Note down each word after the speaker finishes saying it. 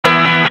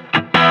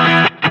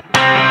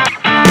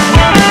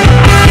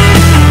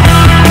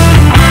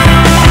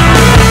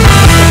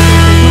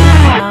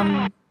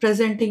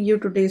presenting you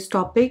today's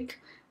topic,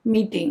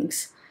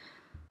 meetings.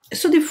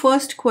 So the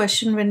first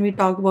question when we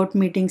talk about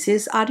meetings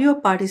is, are you a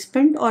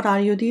participant or are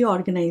you the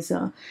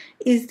organizer?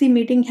 Is the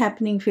meeting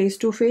happening face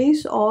to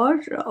face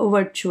or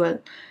virtual?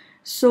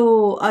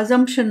 So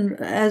assumption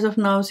as of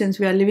now, since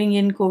we are living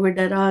in COVID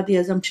era, the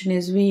assumption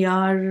is we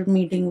are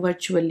meeting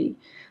virtually.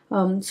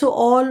 So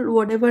all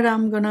whatever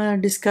I'm gonna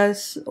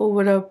discuss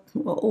over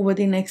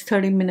the next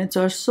 30 minutes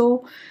or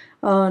so,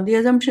 the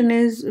assumption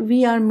is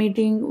we are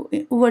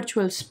meeting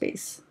virtual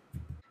space.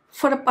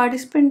 For a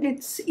participant,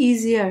 it's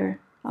easier.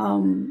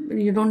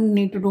 You don't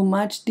need to do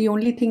much. The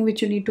only thing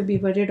which you need to be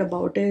worried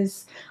about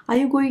is, are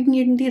you going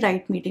in the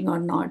right meeting or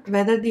not?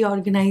 Whether the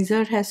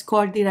organizer has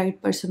caught the right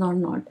person or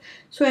not.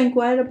 So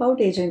inquire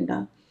about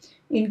agenda.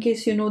 In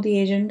case you know the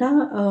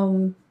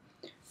agenda,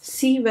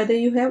 see whether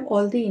you have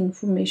all the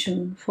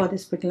information for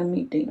this particular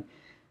meeting.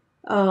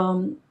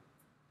 Um,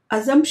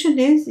 Assumption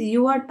is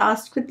you are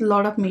tasked with a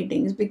lot of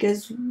meetings,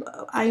 because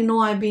I know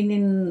I've been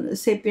in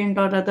Sapient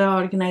or other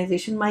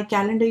organization, my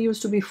calendar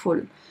used to be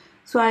full.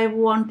 So I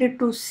wanted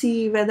to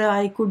see whether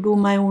I could do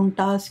my own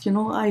task,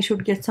 I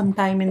should get some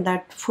time in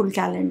that full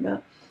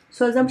calendar.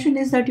 So assumption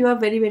is that you are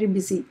very, very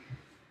busy.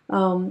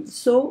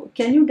 So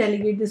can you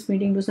delegate this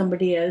meeting to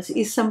somebody else?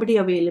 Is somebody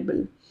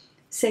available?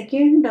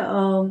 Second,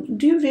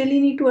 do you really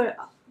need to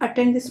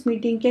attend this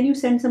meeting? Can you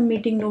send some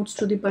meeting notes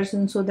to the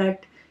person so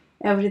that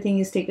everything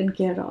is taken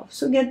care of?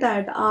 So get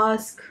that.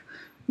 Ask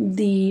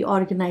the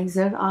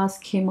organizer,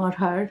 ask him or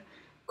her,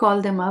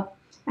 call them up.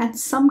 And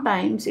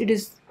sometimes it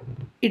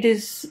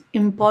is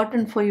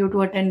important for you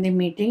to attend the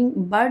meeting,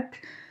 but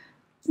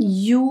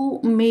you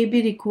may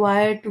be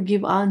required to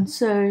give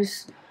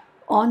answers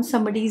on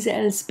somebody's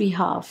else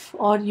behalf,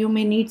 or you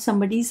may need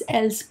somebody's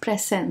else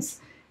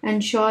presence.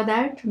 Ensure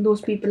that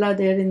those people are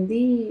there in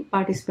the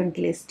participant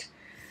list.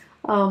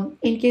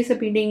 In case a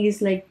meeting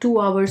is like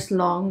 2 hours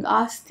long,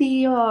 ask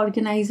the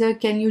organizer,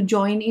 can you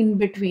join in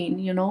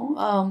between,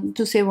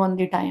 to save on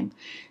the time.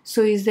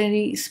 So is there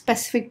any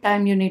specific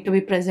time you need to be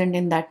present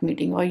in that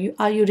meeting, or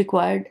are you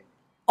required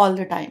all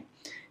the time?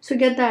 So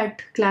get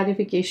that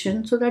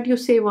clarification so that you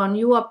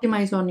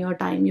optimize on your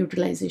time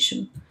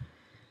utilization.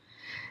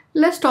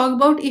 Let's talk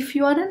about if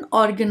you are an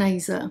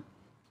organizer.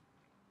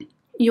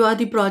 You are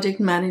the project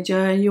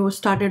manager, you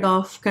started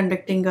off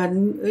conducting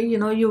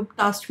you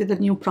tasked with a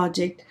new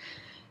project.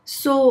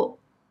 So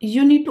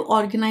you need to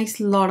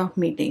organize a lot of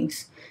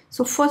meetings.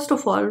 So first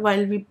of all,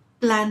 while we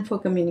plan for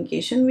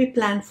communication, we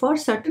plan for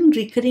certain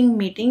recurring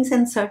meetings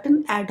and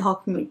certain ad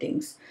hoc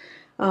meetings.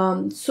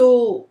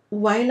 So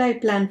while I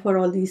plan for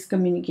all these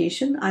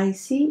communication, I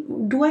see,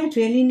 do I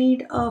really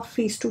need a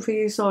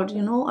face-to-face or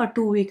a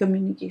two-way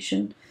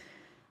communication?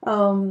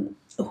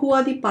 Who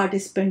are the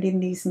participant in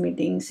these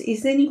meetings?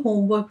 Is there any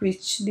homework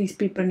which these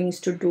people needs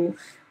to do?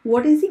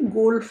 What is the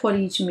goal for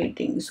each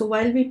meeting? So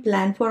while we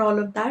plan for all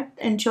of that,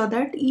 ensure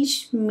that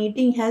each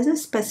meeting has a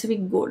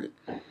specific goal.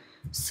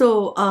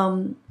 So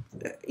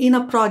in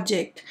a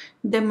project,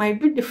 there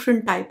might be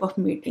different type of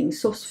meetings.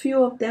 So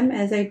few of them,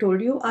 as I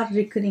told you, are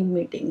recurring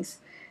meetings.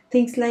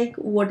 Things like,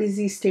 what is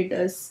the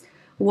status?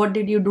 What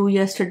did you do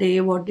yesterday?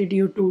 What did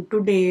you do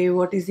today?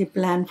 What is the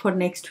plan for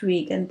next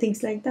week? And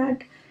things like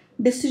that.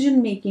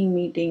 Decision-making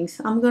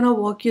meetings, I'm gonna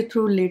walk you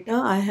through later.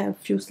 I have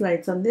few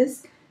slides on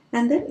this.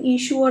 And then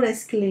issue or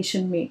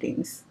escalation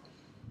meetings.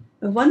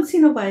 Once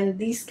in a while,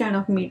 these kind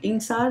of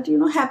meetings are,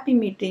 happy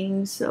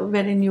meetings,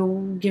 wherein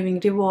you giving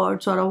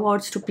rewards or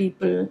awards to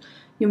people.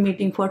 You're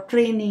meeting for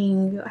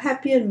training,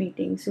 happier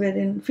meetings,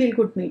 wherein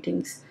feel-good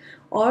meetings.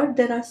 Or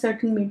there are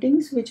certain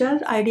meetings which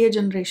are idea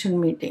generation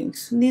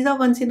meetings. These are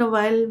once in a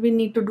while, we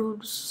need to do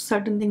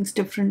certain things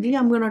differently.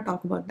 I'm gonna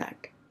talk about that.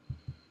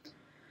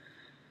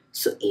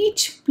 So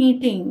each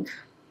meeting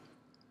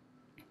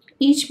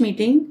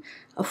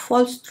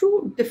falls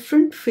through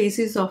different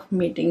phases of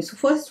meeting. So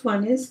first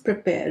one is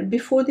prepare.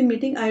 Before the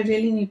meeting, I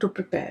really need to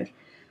prepare.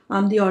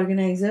 I'm the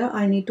organizer.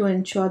 I need to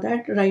ensure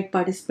that right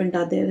participants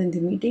are there in the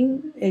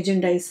meeting,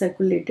 agenda is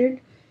circulated,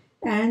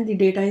 and the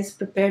data is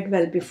prepared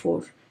well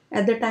before.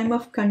 At the time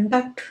of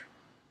conduct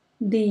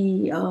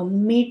the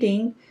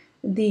meeting,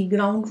 the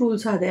ground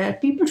rules are there.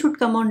 People should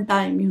come on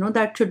time,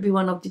 that should be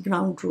one of the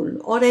ground rule,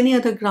 or any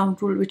other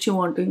ground rule which you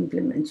want to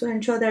implement. So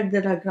ensure that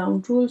there are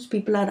ground rules,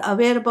 people are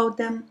aware about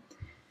them.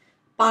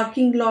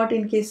 Parking lot,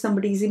 in case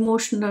somebody is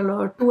emotional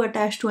or too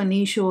attached to an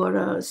issue or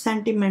a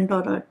sentiment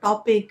or a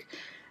topic,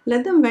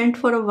 let them vent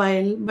for a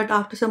while, but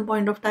after some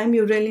point of time,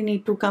 you really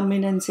need to come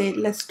in and say,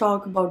 let's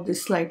talk about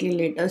this slightly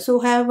later.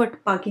 So have a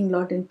parking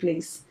lot in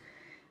place.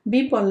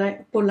 Be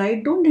polite,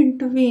 don't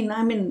intervene.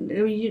 I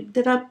mean,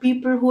 there are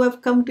people who have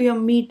come to your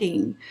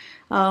meeting.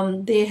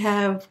 They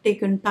have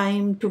taken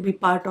time to be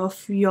part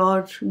of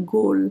your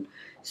goal.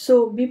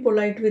 So be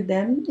polite with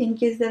them. In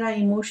case there are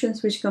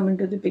emotions which come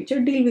into the picture,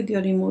 deal with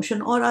your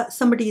emotion or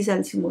somebody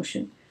else's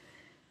emotion.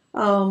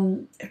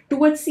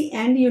 Towards the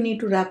end, you need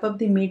to wrap up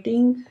the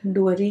meeting,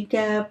 do a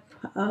recap,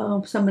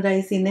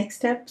 summarize the next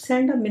step,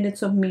 send a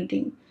minutes of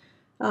meeting.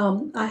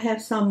 I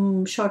have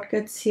some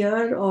shortcuts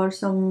here or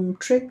some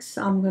tricks.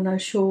 I'm gonna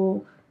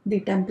show the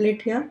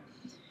template here.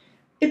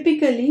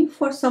 Typically,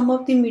 for some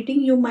of the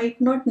meeting, you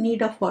might not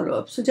need a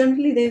follow-up. So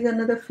generally, there is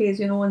another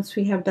phase, once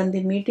we have done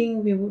the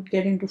meeting, we would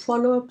get into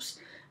follow-ups,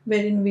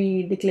 wherein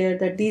we declare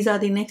that these are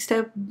the next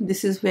step,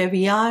 this is where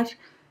we are,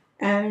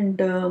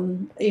 and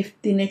if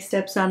the next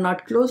steps are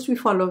not closed, we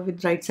follow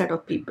with right set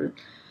of people.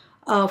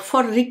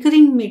 For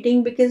recurring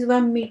meeting, because we're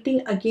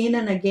meeting again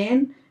and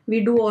again, we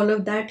do all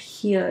of that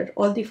here.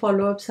 All the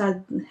follow-ups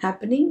are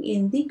happening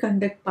in the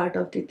conduct part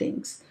of the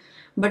things.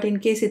 But in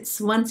case it's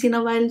once in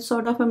a while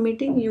sort of a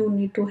meeting, you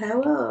need to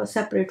have a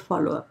separate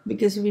follow-up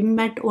because we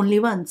met only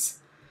once.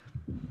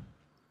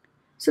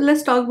 So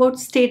let's talk about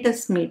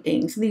status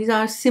meetings. These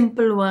are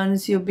simple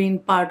ones. You've been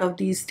part of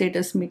these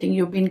status meetings.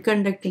 You've been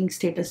conducting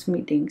status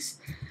meetings.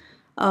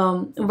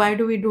 Why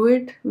do we do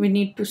it? We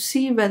need to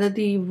see whether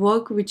the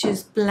work which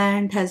is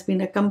planned has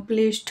been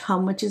accomplished, how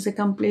much is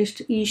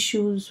accomplished,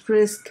 issues,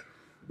 risk,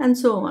 and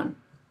so on.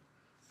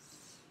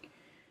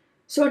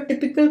 So a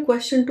typical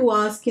question to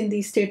ask in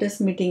the status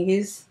meeting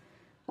is,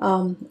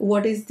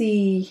 what is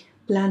the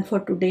plan for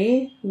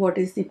today? What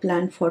is the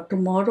plan for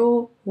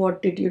tomorrow?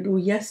 What did you do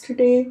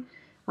yesterday?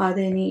 Are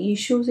there any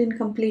issues in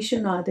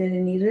completion? Are there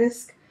any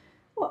risks?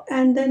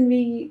 And then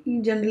we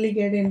generally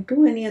get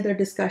into any other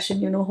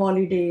discussion,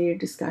 holiday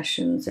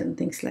discussions and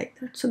things like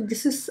that. So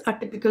this is a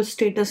typical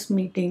status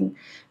meeting,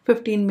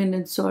 15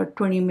 minutes or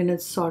 20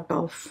 minutes sort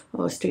of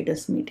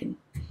status meeting.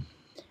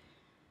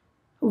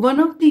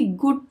 One of the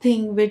good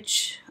thing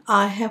which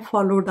I have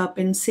followed up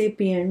in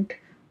Sapient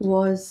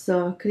was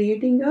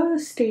creating a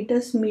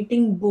status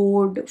meeting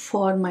board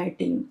for my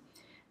team.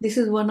 This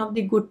is one of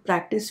the good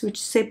practice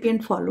which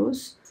Sapient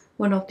follows,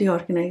 one of the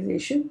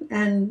organization.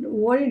 And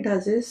what it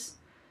does is,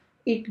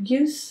 it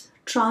gives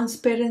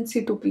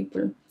transparency to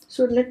people.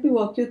 So let me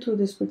walk you through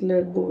this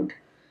particular board.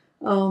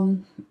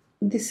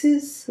 This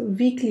is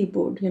weekly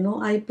board.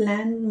 I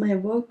plan my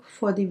work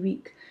for the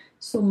week.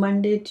 So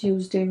Monday,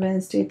 Tuesday,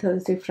 Wednesday,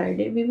 Thursday,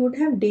 Friday, we would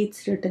have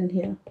dates written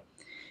here.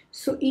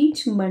 So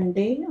each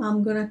Monday,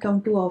 I'm gonna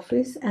come to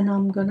office and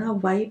I'm gonna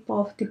wipe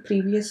off the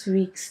previous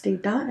week's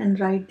data and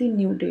write the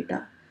new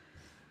data.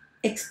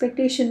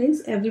 Expectation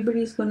is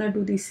everybody is gonna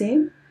do the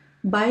same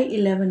by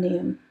 11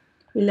 a.m.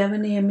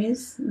 11 a.m.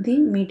 is the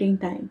meeting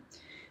time.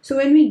 So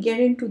when we get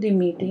into the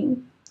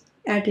meeting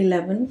at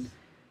 11,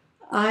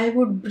 I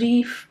would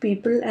brief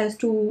people as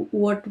to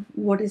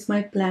what is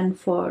my plan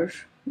for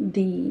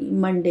the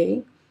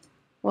Monday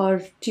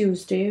or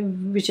Tuesday,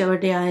 whichever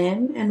day I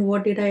am, and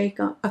what did I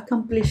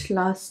accomplish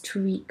last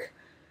week.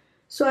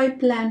 So I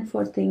plan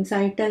for things.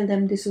 I tell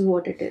them this is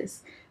what it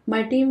is.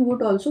 My team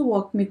would also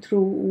walk me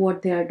through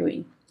what they are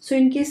doing. So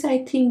in case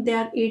I think they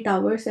are 8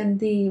 hours and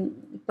the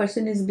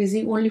person is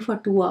busy only for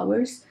 2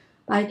 hours,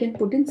 I can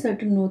put in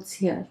certain notes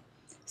here.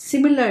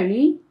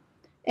 Similarly,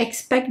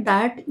 expect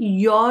that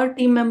your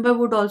team member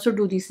would also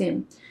do the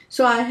same.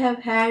 So I have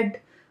had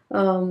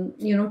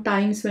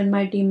times when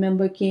my team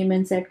member came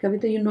and said,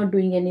 Kavita, you're not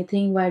doing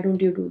anything. Why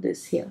don't you do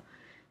this here?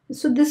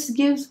 So this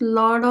gives a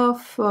lot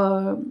of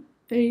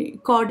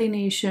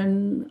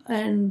coordination,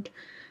 and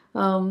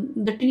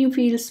the team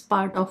feels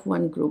part of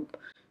one group.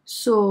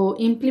 So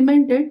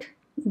implement it.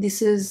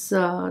 This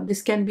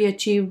can be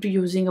achieved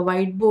using a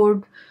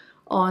whiteboard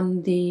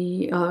on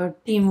the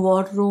team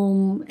war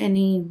room,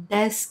 any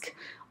desk,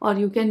 or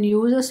you can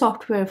use a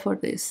software for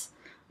this.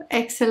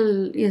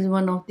 Excel is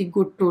one of the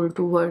good tool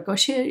to work, or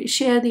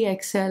share the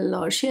Excel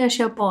or share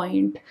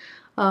SharePoint.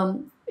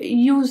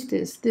 Use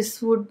this.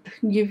 This would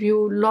give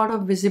you a lot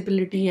of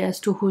visibility as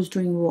to who's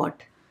doing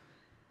what.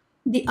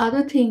 The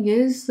other thing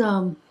is,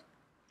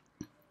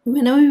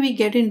 whenever we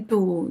get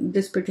into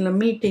this particular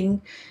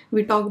meeting,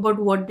 we talk about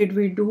what did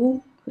we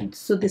do.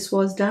 So this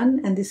was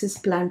done and this is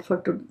planned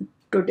for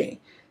today.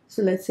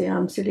 So let's say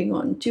I'm sitting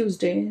on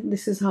Tuesday.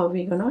 This is how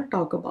we're gonna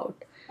talk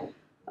about.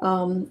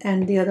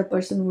 And the other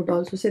person would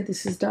also say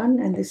this is done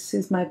and this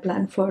is my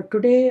plan for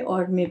today,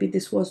 or maybe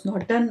this was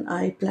not done.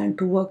 I plan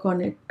to work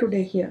on it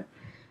today here.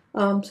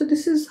 So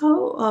this is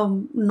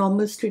how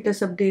normal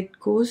status update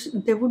goes.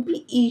 There would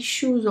be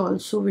issues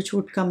also which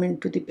would come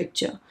into the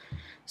picture.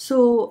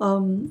 So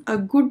a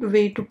good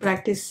way to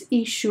practice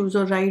issues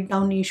or write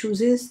down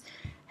issues is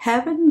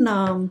have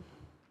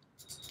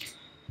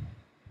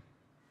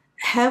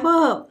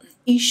a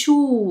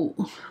issue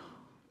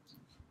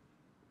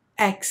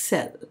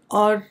Excel,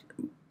 or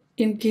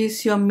in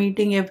case you're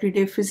meeting every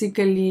day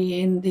physically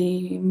in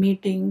the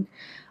meeting,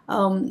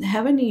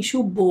 have an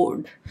issue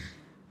board.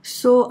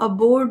 So a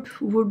board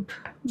would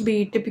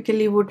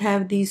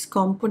have these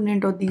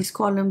component or these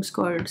columns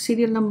called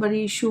serial number,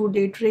 issue,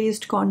 date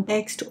raised,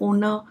 context,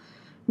 owner,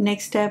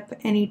 next step,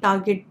 any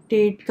target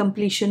date,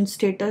 completion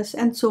status,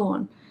 and so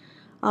on.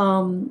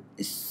 And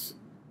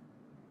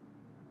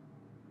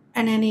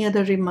any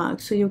other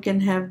remarks. So you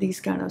can have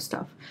these kind of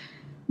stuff.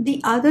 The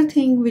other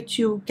thing which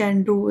you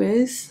can do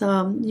is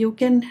you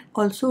can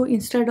also,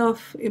 instead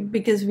of,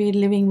 because we're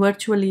living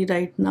virtually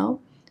right now,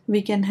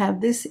 we can have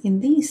this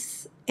in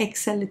this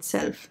Excel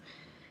itself.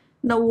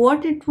 Now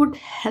what it would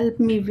help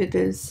me with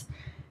is,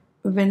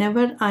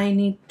 whenever I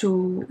need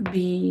to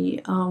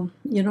be,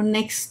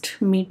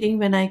 next meeting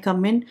when I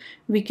come in,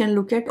 we can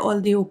look at all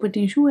the open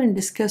issue and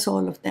discuss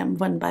all of them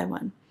one by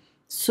one.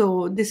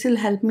 So this will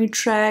help me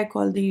track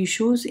all the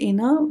issues in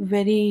a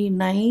very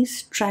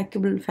nice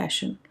trackable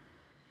fashion.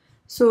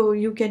 So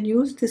you can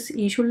use this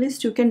issue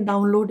list. You can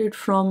download it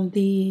from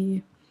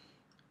the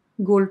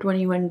Goal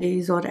 21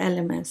 Days or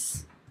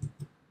LMS.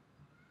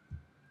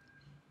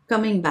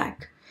 Coming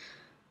back.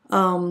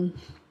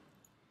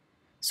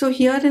 So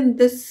here in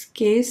this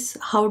case,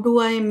 how do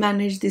I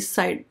manage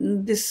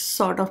this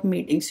sort of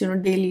meetings,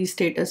 daily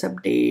status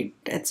update,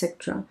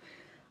 etc.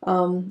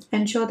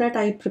 Ensure that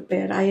I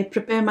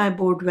prepare my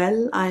board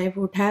well. I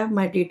would have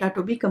my data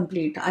to be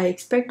complete. I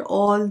expect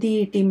all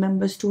the team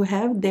members to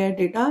have their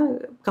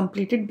data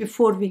completed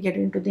before we get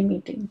into the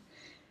meeting.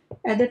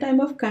 At the time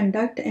of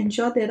conduct,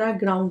 ensure there are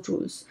ground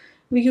rules.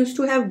 We used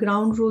to have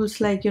ground rules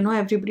like,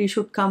 everybody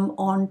should come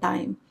on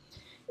time.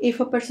 If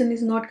a person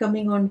is not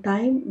coming on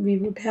time, we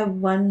would have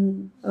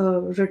one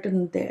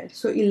written there.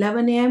 So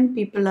 11 a.m.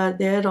 people are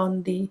there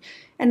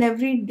and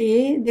every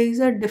day there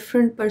is a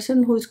different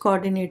person who is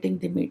coordinating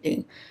the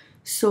meeting.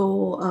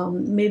 So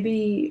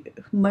maybe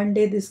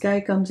Monday this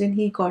guy comes in,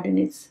 he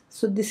coordinates.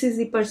 So this is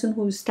the person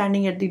who is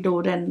standing at the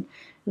door and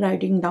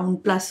writing down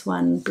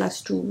 +1,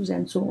 +2s,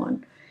 and so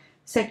on.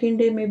 Second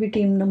day, maybe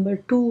team member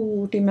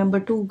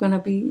two gonna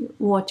be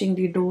watching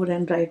the door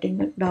and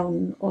writing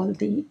down all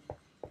the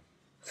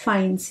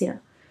fines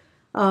here.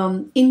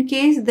 In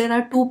case there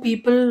are two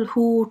people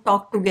who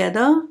talk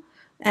together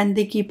and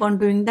they keep on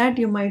doing that,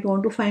 you might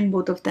want to find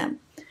both of them.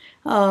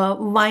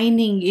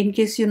 Whining in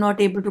case you're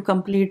not able to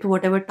complete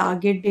whatever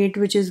target date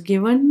which is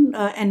given,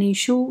 an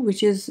issue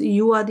which is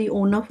you are the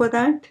owner for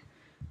that.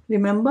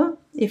 Remember,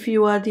 if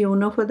you are the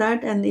owner for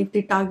that and if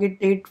the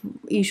target date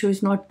issue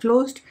is not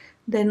closed,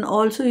 then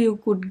also you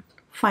could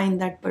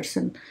find that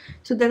person.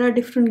 So there are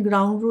different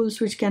ground rules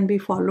which can be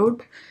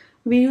followed.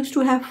 We used to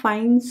have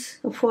fines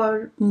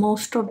for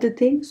most of the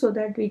things so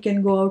that we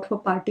can go out for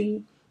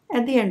party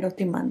at the end of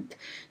the month.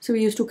 So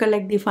we used to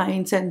collect the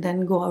fines and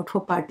then go out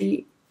for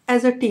party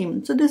as a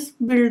team. So this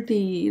built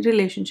the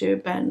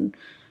relationship and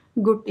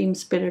good team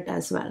spirit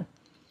as well.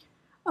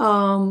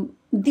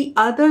 The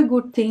other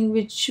good thing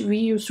which we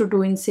used to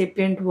do in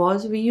Sapient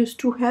was we used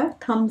to have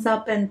thumbs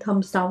up and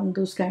thumbs down,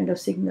 those kind of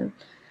signal.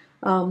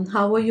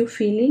 How are you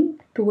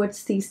feeling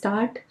towards the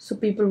start? So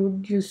people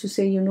would used to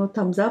say,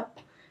 thumbs up,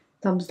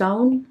 thumbs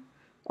down,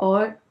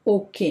 or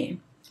okay.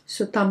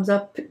 So thumbs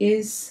up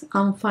is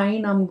I'm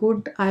fine, I'm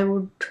good,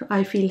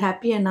 I feel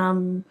happy and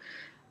I'm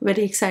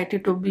very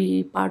excited to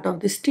be part of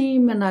this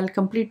team and I'll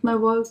complete my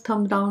work.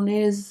 Thumbs down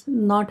is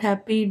not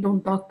happy,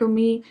 don't talk to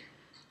me,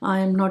 I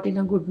am not in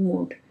a good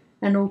mood.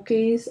 And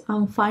okay is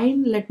I'm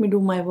fine, let me do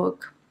my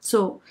work.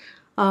 So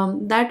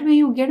that way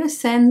you get a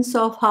sense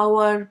of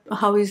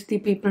how is the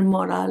people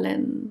morale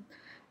and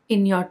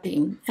in your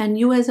team, and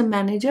you as a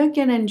manager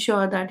can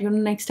ensure that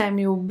next time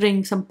you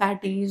bring some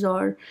patties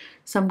or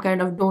some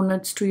kind of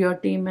donuts to your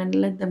team and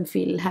let them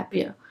feel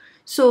happier.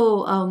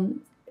 So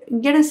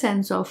get a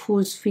sense of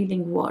who's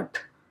feeling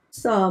what.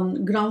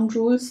 Some ground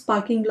rules,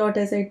 parking lot,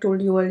 as I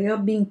told you earlier,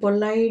 being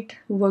polite,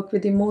 work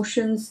with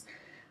emotions,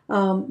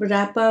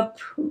 wrap up.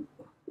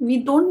 We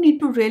don't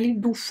need to really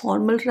do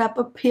formal wrap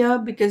up here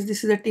because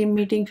this is a team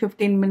meeting,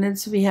 15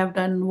 minutes. We have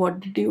done what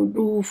did you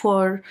do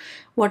for,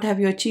 what have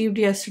you achieved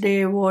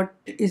yesterday, what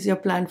is your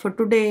plan for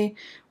today,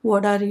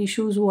 what are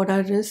issues, what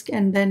are risks,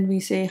 and then we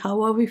say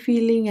how are we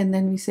feeling, and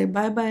then we say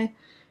bye bye,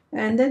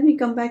 and then we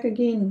come back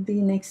again the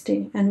next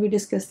day and we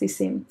discuss the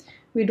same.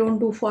 We don't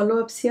do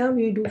follow-ups here,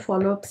 we do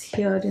follow-ups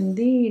here in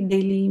the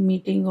daily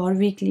meeting or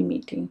weekly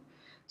meeting.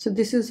 So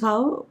this is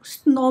how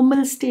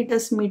normal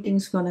status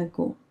meetings gonna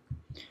go.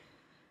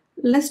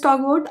 Let's talk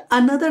about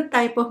another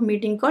type of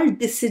meeting called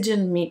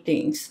decision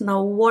meetings.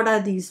 Now, what are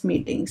these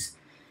meetings?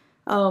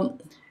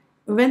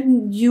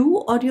 When you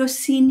or your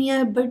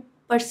senior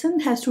person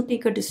has to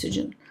take a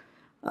decision.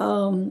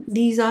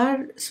 These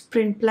are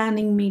sprint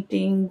planning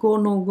meeting, go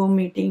no go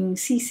meeting,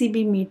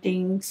 CCB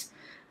meetings,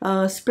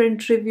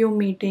 sprint review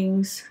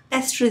meetings,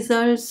 test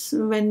results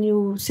when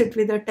you sit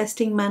with a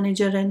testing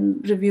manager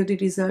and review the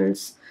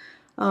results,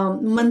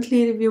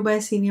 monthly review by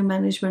senior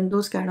management,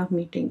 those kind of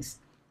meetings.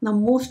 Now,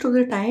 most of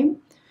the time,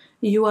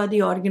 you are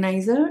the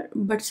organizer,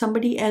 but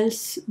somebody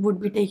else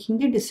would be taking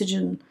the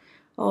decision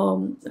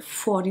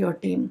for your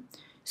team.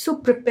 So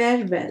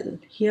prepare well.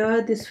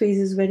 Here, this phase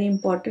is very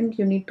important.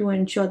 You need to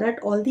ensure that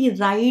all the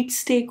right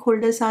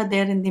stakeholders are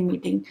there in the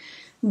meeting.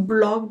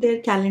 Block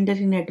their calendar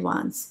in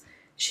advance.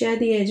 Share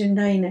the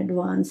agenda in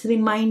advance.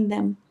 Remind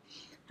them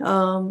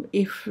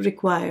if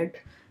required.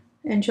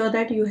 Ensure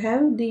that you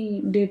have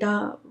the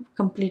data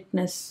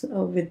completeness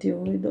with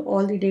you.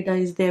 All the data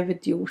is there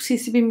with you.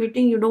 CCB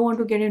meeting, you don't want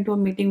to get into a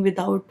meeting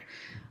without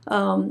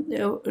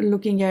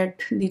looking at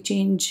the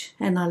change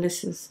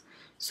analysis.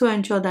 So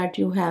ensure that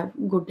you have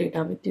good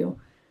data with you.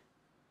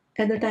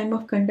 At the time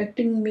of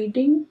conducting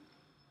meeting,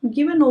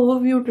 give an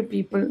overview to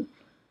people.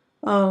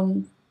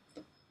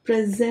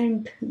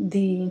 Present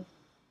the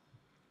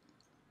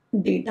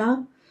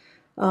data.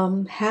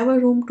 Have a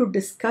room to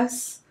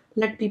discuss,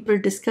 let people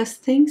discuss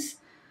things.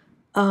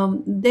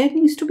 There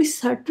needs to be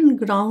certain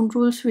ground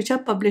rules which are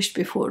published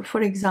before.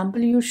 For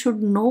example, you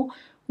should know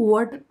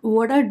what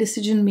are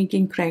decision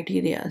making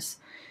criterias.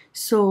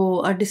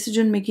 So a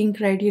decision making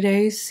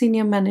criteria is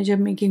senior manager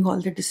making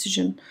all the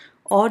decision,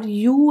 or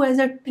you as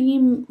a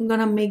team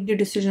gonna make the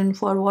decision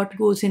for what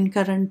goes in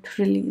current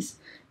release.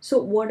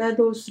 So what are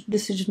those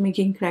decision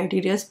making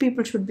criterias?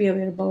 People should be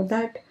aware about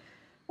that.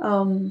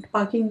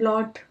 Parking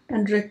lot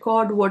and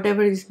record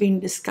whatever is being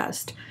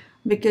discussed,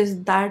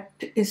 because that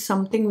is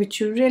something which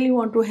you really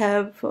want to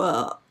have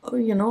a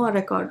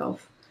record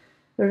of.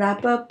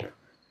 Wrap up,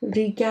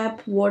 recap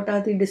what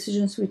are the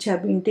decisions which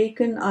have been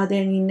taken, are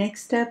there any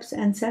next steps,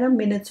 and set up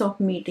minutes of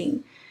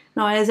meeting.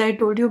 Now, as I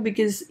told you,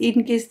 because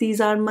in case these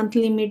are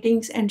monthly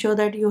meetings, ensure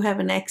that you have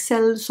an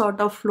Excel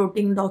sort of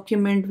floating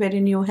document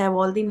wherein you have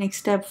all the next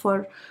step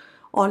for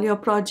all your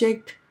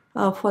project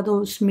for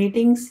those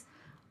meetings.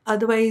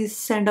 Otherwise,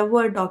 send a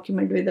Word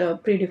document with a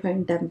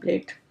predefined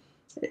template.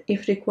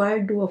 If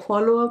required, do a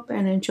follow up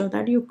and ensure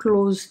that you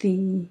close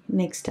the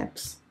next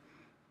steps.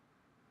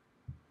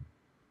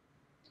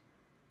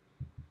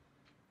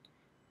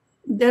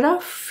 There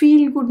are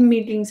feel good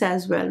meetings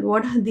as well.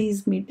 What are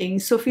these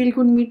meetings? So, feel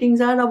good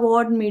meetings are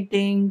award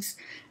meetings,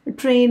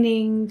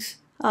 trainings,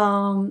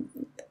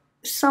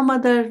 some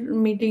other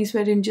meetings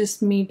wherein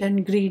just meet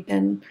and greet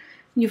and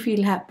you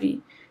feel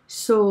happy.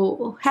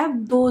 So,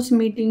 have those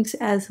meetings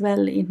as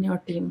well in your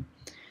team.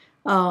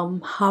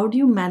 How do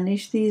you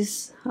manage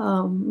these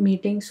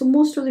meetings? So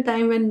most of the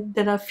time when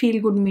there are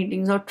feel good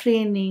meetings or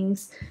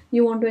trainings,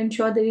 you want to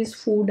ensure there is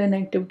food and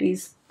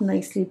activities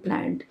nicely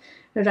planned.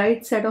 The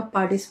right set of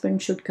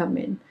participants should come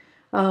in.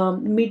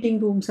 Meeting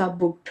rooms are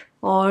booked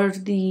or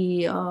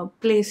the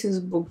place is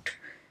booked.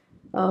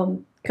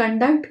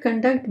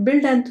 Conduct,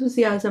 build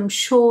enthusiasm,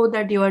 show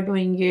that you are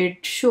doing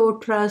it, show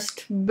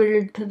trust,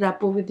 build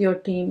rapport with your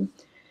team.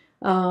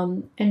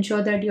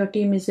 Ensure that your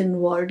team is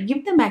involved,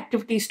 give them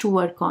activities to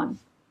work on.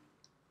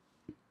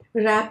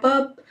 Wrap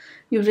up,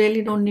 you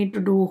really don't need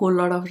to do a whole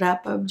lot of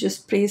wrap up,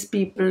 just praise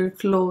people,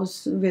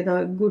 close with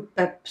a good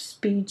pep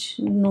speech,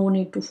 no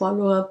need to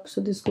follow up,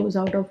 so this goes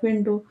out of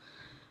window.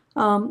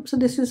 So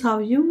this is how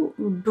you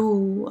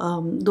do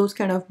those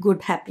kind of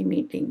good happy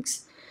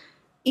meetings.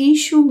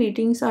 Issue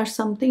meetings are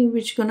something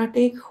which gonna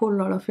take a whole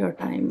lot of your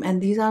time, and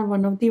these are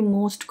one of the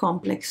most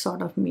complex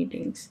sort of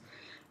meetings.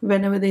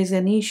 Whenever there's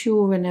an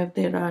issue, whenever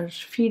there are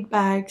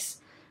feedbacks,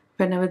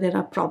 whenever there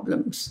are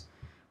problems.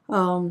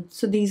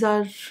 So these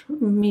are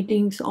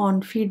meetings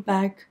on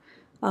feedback,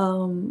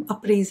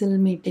 appraisal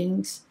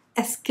meetings,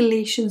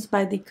 escalations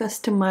by the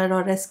customer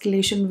or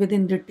escalation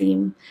within the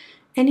team,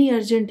 any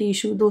urgent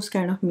issue, those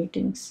kind of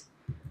meetings.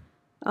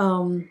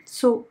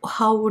 So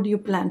how would you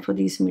plan for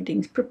these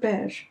meetings?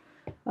 Prepare.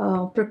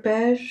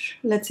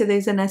 Let's say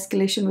there's an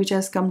escalation which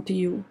has come to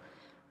you.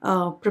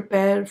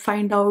 Prepare,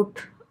 find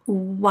out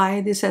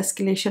why this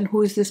escalation,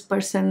 who is this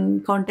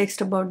person,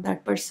 context about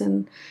that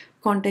person,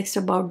 context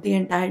about the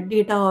entire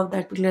data of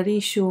that particular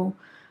issue.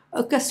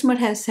 A customer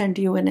has sent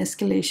you an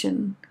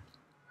escalation.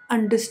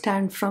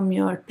 Understand from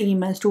your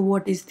team as to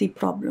what is the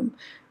problem,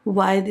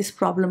 why this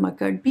problem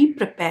occurred. Be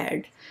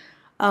prepared.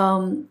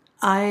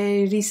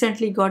 I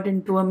recently got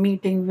into a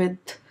meeting with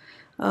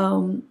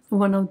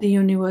one of the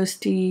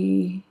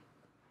university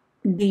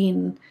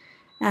dean,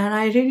 and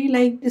I really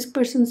like this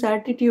person's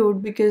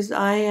attitude because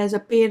I, as a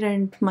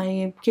parent,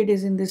 my kid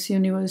is in this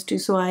university,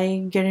 so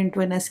I get into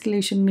an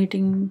escalation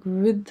meeting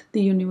with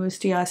the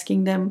university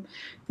asking them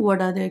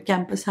what are their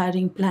campus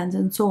hiring plans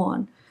and so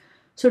on.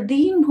 So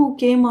Dean, who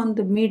came on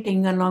the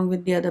meeting along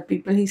with the other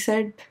people, he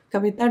said,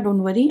 Kavita,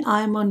 don't worry,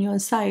 I am on your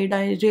side.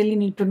 I really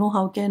need to know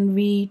how can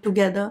we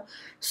together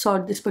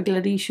sort this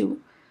particular issue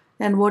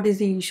and what is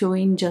the issue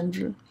in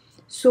general.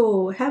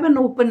 So have an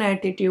open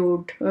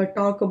attitude,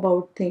 talk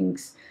about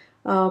things,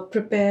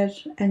 prepare,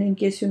 and in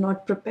case you're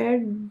not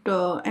prepared,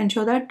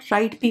 ensure that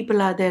right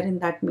people are there in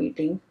that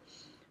meeting.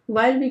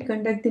 While we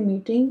conduct the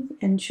meeting,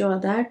 ensure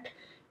that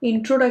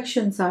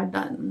introductions are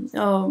done.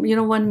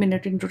 1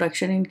 minute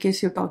introduction in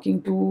case you're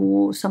talking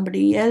to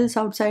somebody else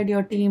outside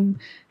your team,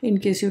 in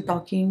case you're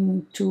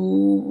talking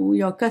to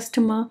your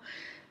customer.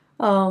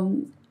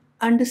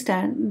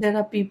 Understand there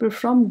are people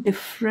from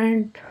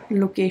different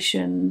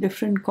location,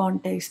 different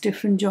contexts,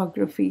 different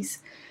geographies.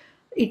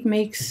 It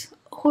makes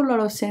a whole lot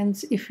of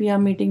sense if we are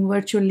meeting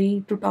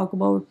virtually to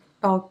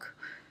talk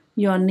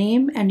your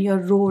name and your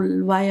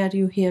role. Why are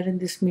you here in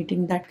this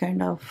meeting? That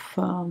kind of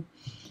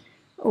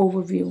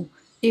overview.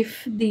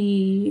 If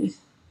the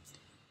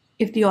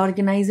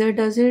organizer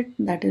does it,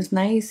 that is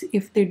nice.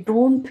 If they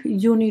don't,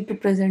 you need to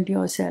present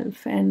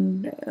yourself,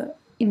 and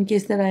in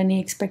case there are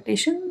any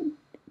expectation,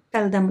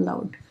 tell them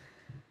aloud.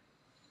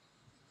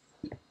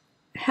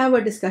 Have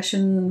a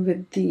discussion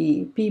with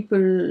the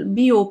people.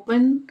 Be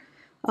open,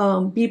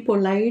 be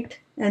polite,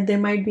 and there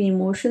might be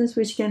emotions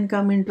which can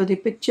come into the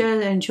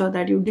picture. Ensure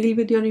that you deal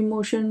with your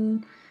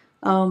emotion.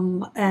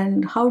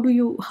 And how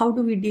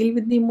do we deal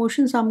with the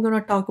emotions? I'm going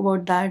to talk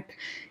about that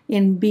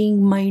in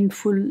Being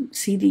Mindful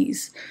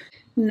series.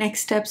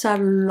 Next steps are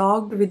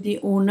logged with the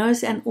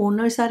owners, and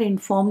owners are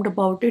informed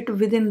about it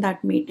within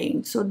that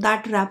meeting. So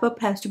that wrap up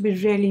has to be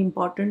really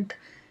important.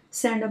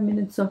 Send a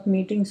minutes of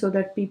meeting so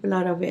that people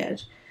are aware.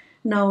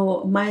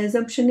 Now, my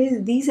assumption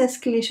is these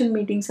escalation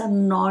meetings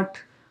are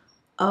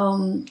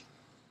um,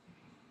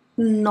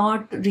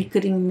 not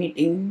recurring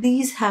meeting.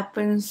 These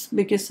happens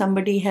because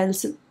somebody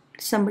has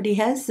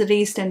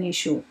raised an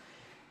issue.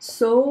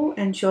 So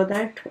ensure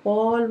that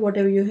all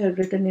whatever you have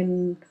written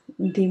in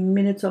the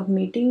minutes of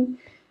meeting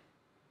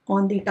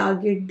on the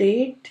target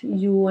date,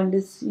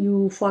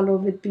 you follow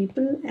with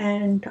people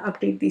and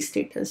update the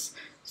status.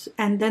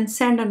 And then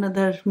send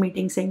another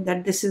meeting saying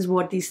that this is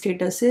what the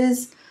status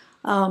is.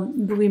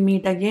 Do we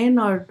meet again,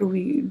 or do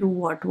we do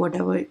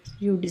whatever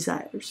you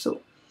desire?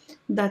 So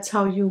that's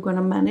how you're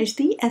gonna manage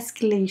the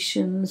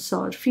escalations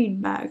or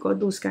feedback or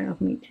those kind of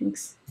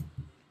meetings.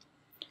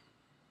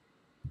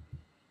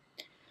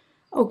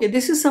 Okay,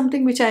 this is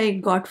something which I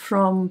got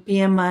from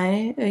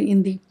PMI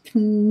in the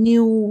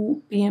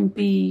new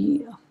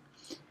PMP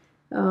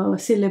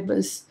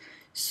syllabus.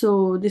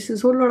 So this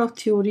is a whole lot of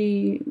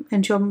theory.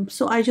 Ensure.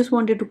 So I just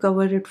wanted to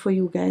cover it for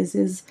you guys.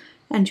 Is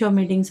ensure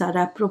meetings are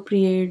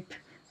appropriate,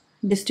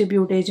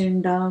 distribute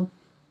agenda,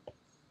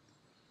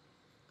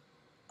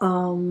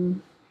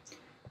 um,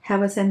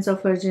 have a sense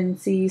of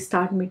urgency,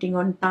 start meeting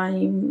on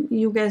time.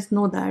 You guys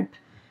know that.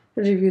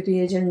 Review the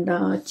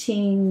agenda,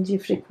 change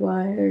if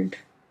required,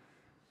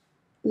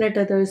 let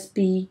others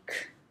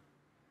speak,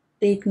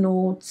 take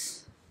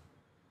notes,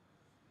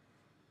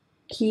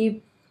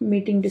 keep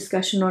meeting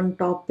discussion on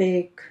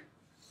topic,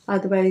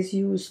 otherwise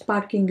use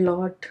parking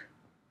lot,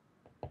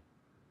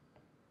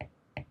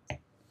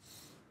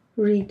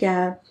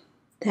 recap,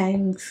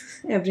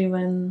 thanks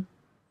everyone,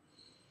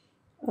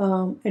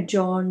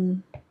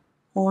 adjourn,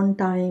 on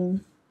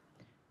time,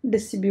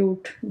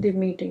 distribute the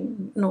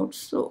meeting notes.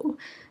 So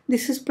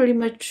this is pretty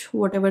much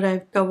whatever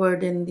I've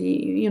covered in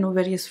the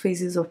various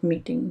phases of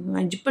meeting.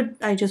 But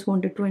I just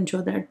wanted to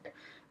ensure that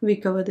we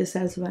cover this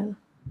as well.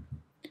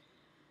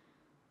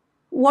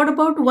 What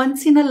about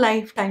once in a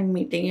lifetime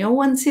meeting?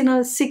 Once in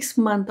a 6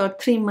 month or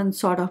 3 month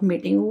sort of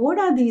meeting. What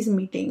are these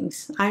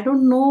meetings? I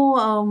don't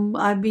know.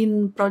 I've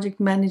been project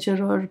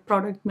manager or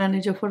product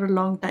manager for a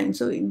long time.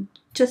 So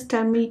just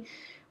tell me,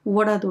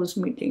 what are those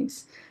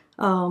meetings?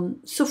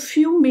 So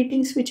few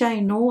meetings which I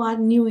know are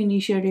new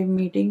initiative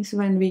meetings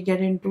when we get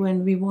into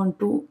and we want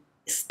to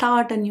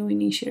start a new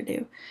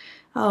initiative.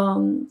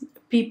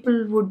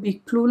 People would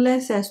be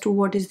clueless as to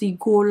what is the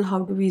goal, how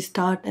do we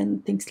start,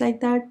 and things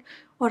like that,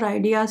 or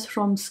ideas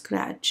from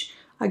scratch.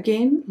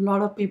 Again, a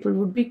lot of people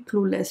would be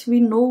clueless. We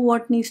know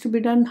what needs to be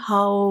done,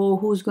 how,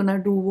 who's gonna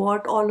do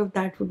what, all of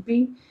that would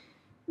be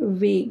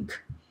vague.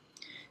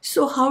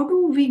 So how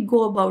do we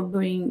go about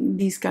doing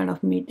these kind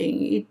of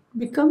meeting? It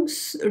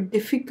becomes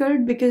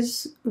difficult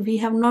because we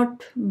have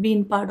not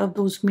been part of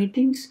those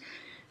meetings.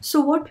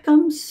 So what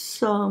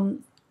comes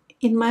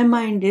in my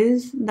mind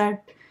is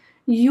that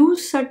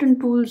use certain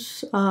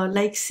tools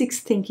like six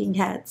thinking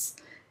hats.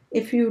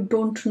 If you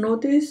don't know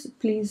this,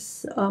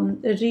 please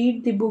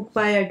read the book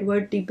by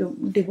Edward de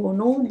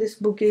Bono. This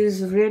book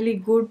is really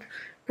good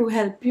to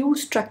help you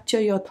structure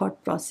your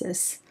thought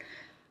process.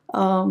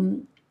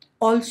 Um,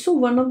 Also,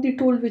 one of the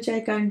tools which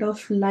I kind of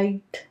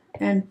liked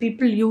and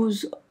people use,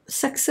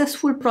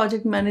 successful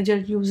project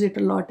managers use it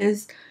a lot,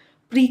 is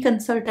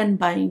pre-consult and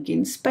buying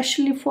in,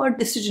 especially for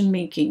decision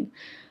making.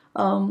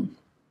 Um,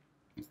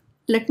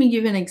 Let me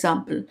give you an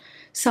example.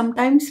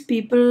 Sometimes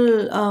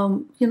people,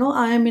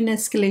 I am in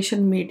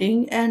escalation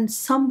meeting and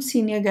some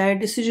senior guy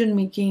decision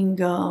making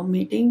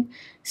meeting,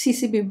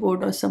 CCB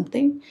board or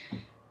something,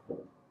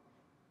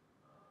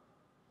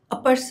 a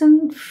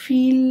person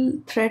feel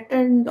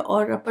threatened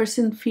or a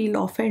person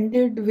feel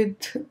offended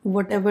with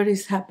whatever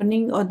is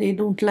happening, or they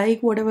don't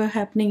like whatever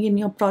happening in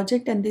your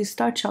project and they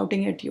start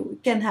shouting at you.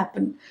 It can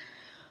happen.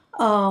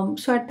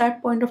 So at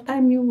that point of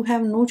time you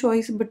have no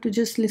choice but to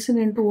just listen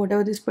into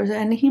whatever this person,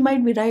 and he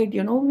might be right,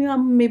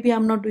 maybe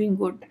I'm not doing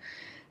good.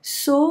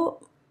 So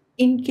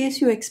in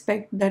case you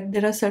expect that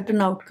there are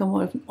certain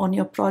outcome on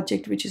your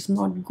project which is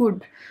not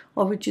good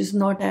or which is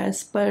not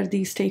as per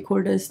the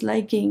stakeholders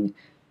liking,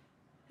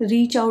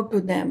 reach out to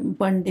them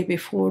one day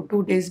before,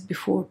 2 days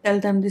before, tell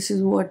them this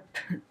is what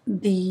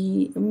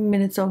the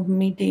minutes of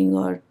meeting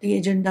or the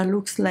agenda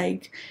looks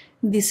like,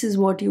 this is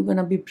what you're going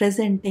to be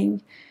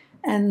presenting,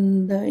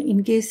 and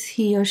in case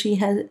he or she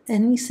has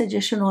any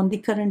suggestion on the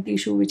current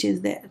issue which is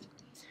there.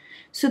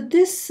 So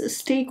this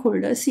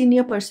stakeholder,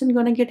 senior person,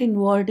 gonna get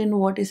involved in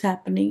what is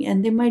happening,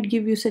 and they might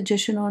give you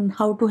suggestion on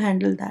how to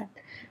handle that.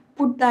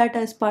 Put that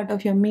as part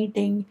of your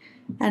meeting,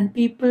 and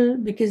people,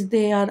 because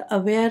they are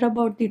aware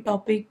about the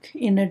topic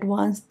in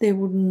advance, they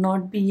would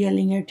not be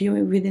yelling at you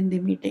within the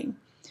meeting.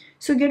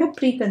 So get a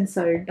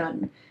pre-consult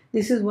done.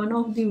 This is one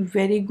of the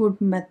very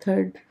good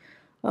method.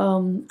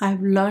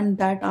 I've learned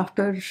that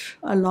after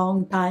a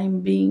long time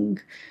being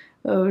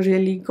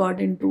really got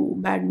into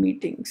bad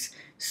meetings.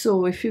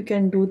 So if you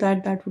can do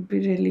that, that would be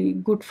really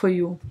good for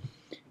you.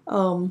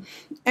 And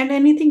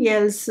anything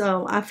else,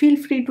 I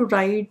feel free to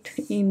write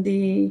in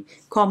the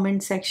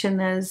comment section,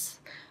 as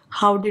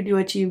How did you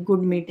achieve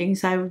good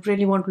meetings? I would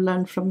really want to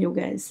learn from you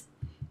guys.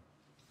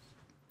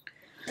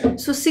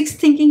 So, six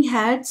thinking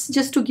hats,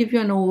 just to give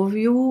you an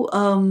overview,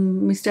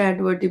 Mr.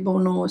 Edward de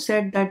Bono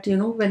said that,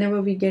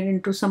 whenever we get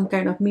into some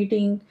kind of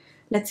meeting,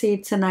 let's say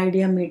it's an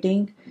idea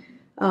meeting,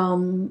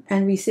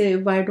 and we say,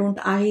 why don't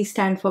I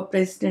stand for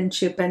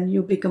presidentship and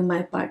you become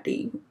my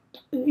party?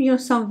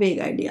 Some vague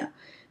idea.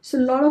 So, a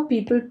lot of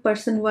people,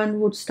 person one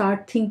would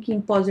start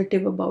thinking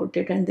positive about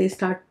it and they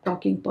start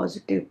talking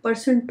positive.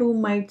 Person two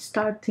might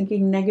start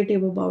thinking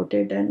negative about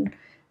it, and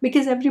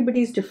because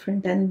everybody is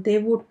different and they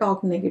would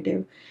talk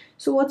negative.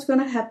 So what's going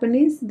to happen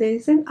is there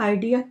is an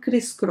idea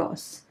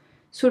crisscross.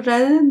 So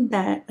rather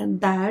than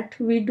that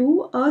we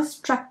do a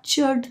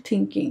structured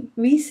thinking.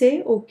 We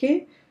say,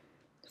 okay,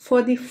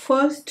 for the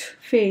first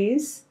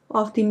phase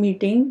of the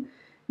meeting,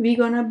 we're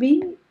gonna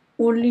be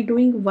only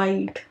doing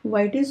white.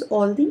 White is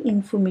all the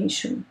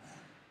information.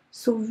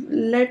 So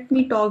let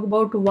me talk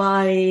about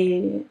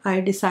why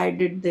I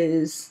decided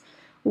this,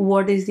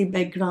 what is the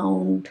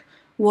background,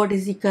 what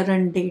is the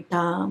current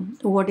data,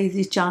 what is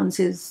the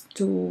chances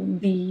to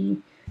be,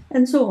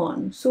 and so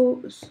on.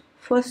 So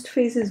first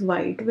phase is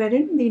white,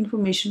 wherein the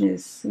information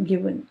is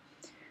given.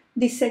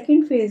 The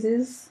second phase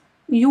is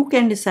you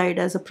can decide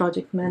as a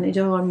project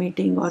manager or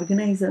meeting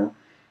organizer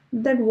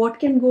that what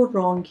can go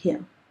wrong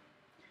here.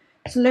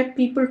 So let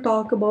people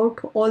talk about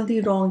all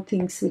the wrong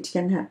things which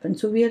can happen.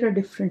 So wear a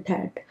different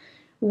hat.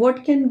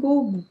 What can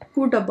go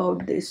good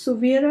about this? So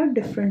wear a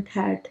different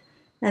hat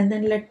and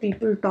then let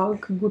people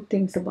talk good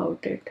things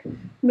about it.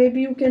 Maybe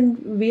you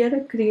can wear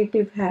a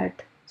creative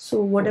hat. So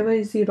whatever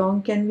is the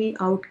wrong, can we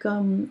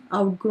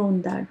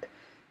outgrown that?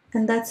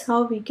 And that's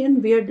how we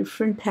can wear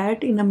different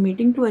hat in a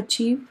meeting to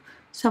achieve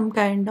some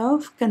kind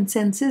of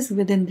consensus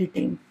within the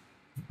team.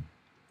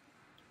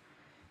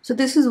 So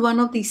this is one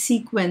of the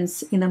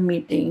sequence in a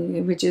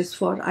meeting, which is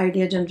for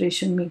idea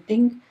generation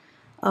meeting.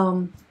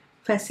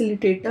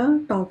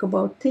 Facilitator talk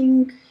about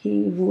thing.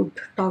 He would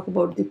talk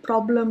about the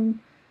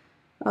problem,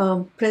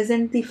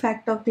 present the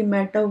fact of the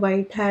matter.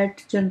 White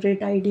hat,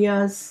 generate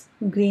ideas.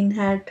 Green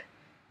hat,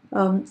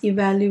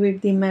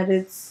 evaluate the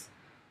merits.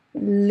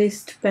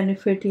 List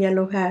benefit.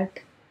 Yellow hat,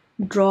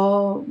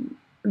 draw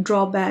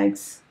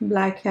drawbacks.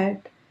 Black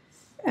hat.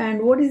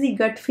 And what is the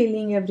gut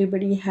feeling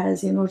everybody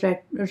has?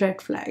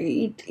 Red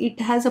flag.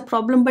 It has a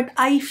problem, but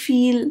I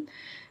feel.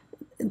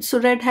 So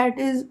red hat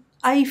is,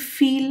 I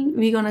feel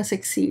we're gonna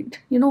succeed.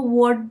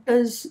 What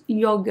does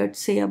your gut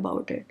say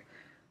about it?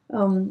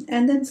 And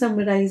then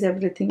summarize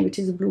everything, which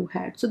is blue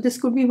hat. So this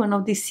could be one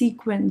of the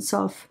sequence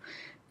of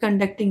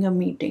conducting a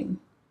meeting.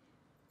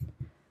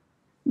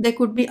 There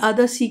could be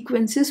other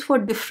sequences for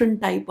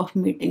different type of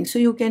meetings. So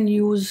you can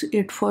use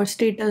it for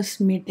status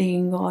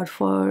meeting or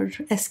for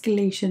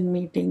escalation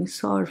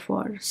meetings, or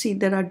for, see,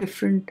 there are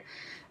different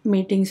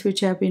meetings which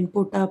have been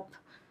put up,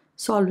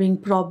 solving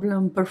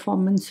problem,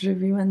 performance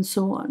review, and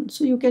so on.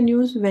 So you can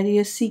use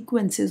various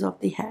sequences of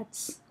the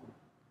hats.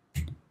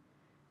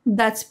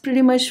 That's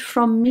pretty much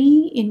from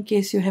me. In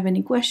case you have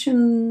any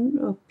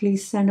question,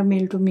 please send a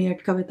mail to me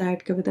at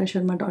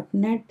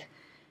kavita@kavitasharma.net.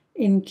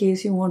 In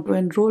case you want to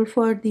enroll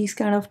for these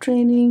kind of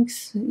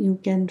trainings, you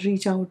can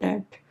reach out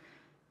at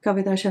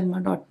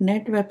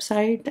kavitasharma.net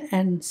website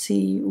and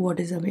see what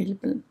is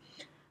available.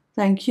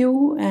 Thank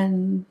you,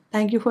 and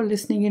thank you for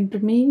listening in to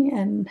me,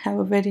 and have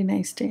a very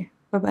nice day.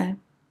 Bye-bye.